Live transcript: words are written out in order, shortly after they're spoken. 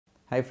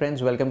Hi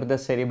friends, welcome to the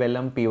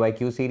Cerebellum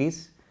PYQ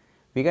series.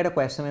 We get a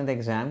question in the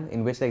exam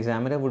in which the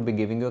examiner would be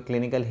giving you a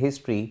clinical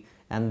history,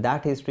 and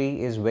that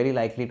history is very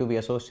likely to be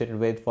associated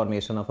with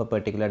formation of a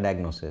particular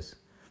diagnosis.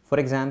 For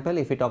example,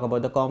 if we talk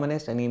about the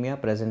commonest anemia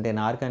present in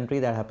our country,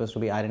 that happens to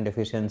be iron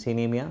deficiency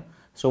anemia.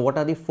 So what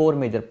are the four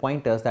major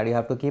pointers that you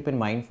have to keep in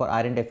mind for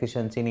iron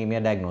deficiency anemia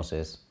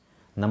diagnosis?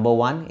 Number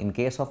one, in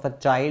case of a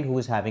child who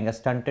is having a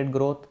stunted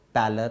growth,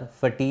 pallor,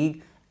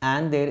 fatigue,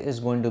 and there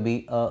is going to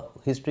be a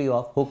history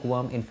of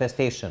hookworm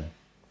infestation.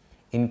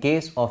 In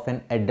case of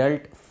an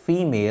adult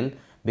female,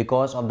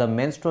 because of the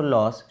menstrual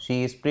loss,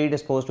 she is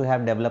predisposed to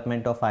have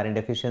development of iron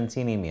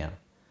deficiency anemia.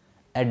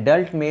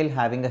 Adult male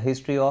having a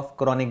history of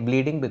chronic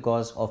bleeding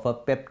because of a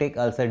peptic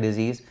ulcer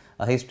disease,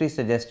 a history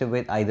suggestive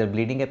with either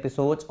bleeding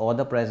episodes or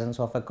the presence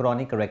of a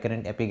chronic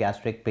recurrent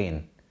epigastric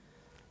pain.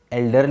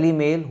 Elderly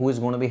male who is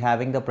going to be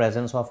having the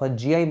presence of a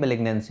GI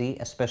malignancy,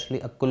 especially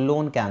a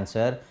colon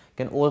cancer,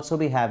 can also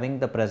be having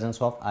the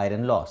presence of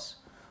iron loss.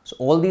 So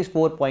all these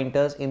four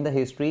pointers in the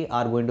history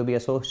are going to be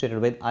associated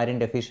with iron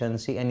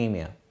deficiency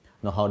anemia.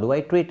 Now how do I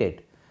treat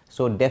it?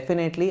 So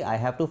definitely I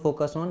have to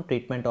focus on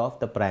treatment of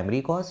the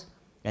primary cause,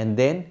 and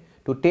then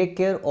to take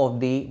care of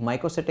the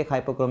microcytic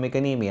hypochromic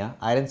anemia,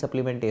 iron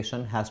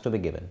supplementation has to be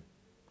given.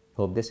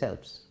 Hope this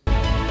helps.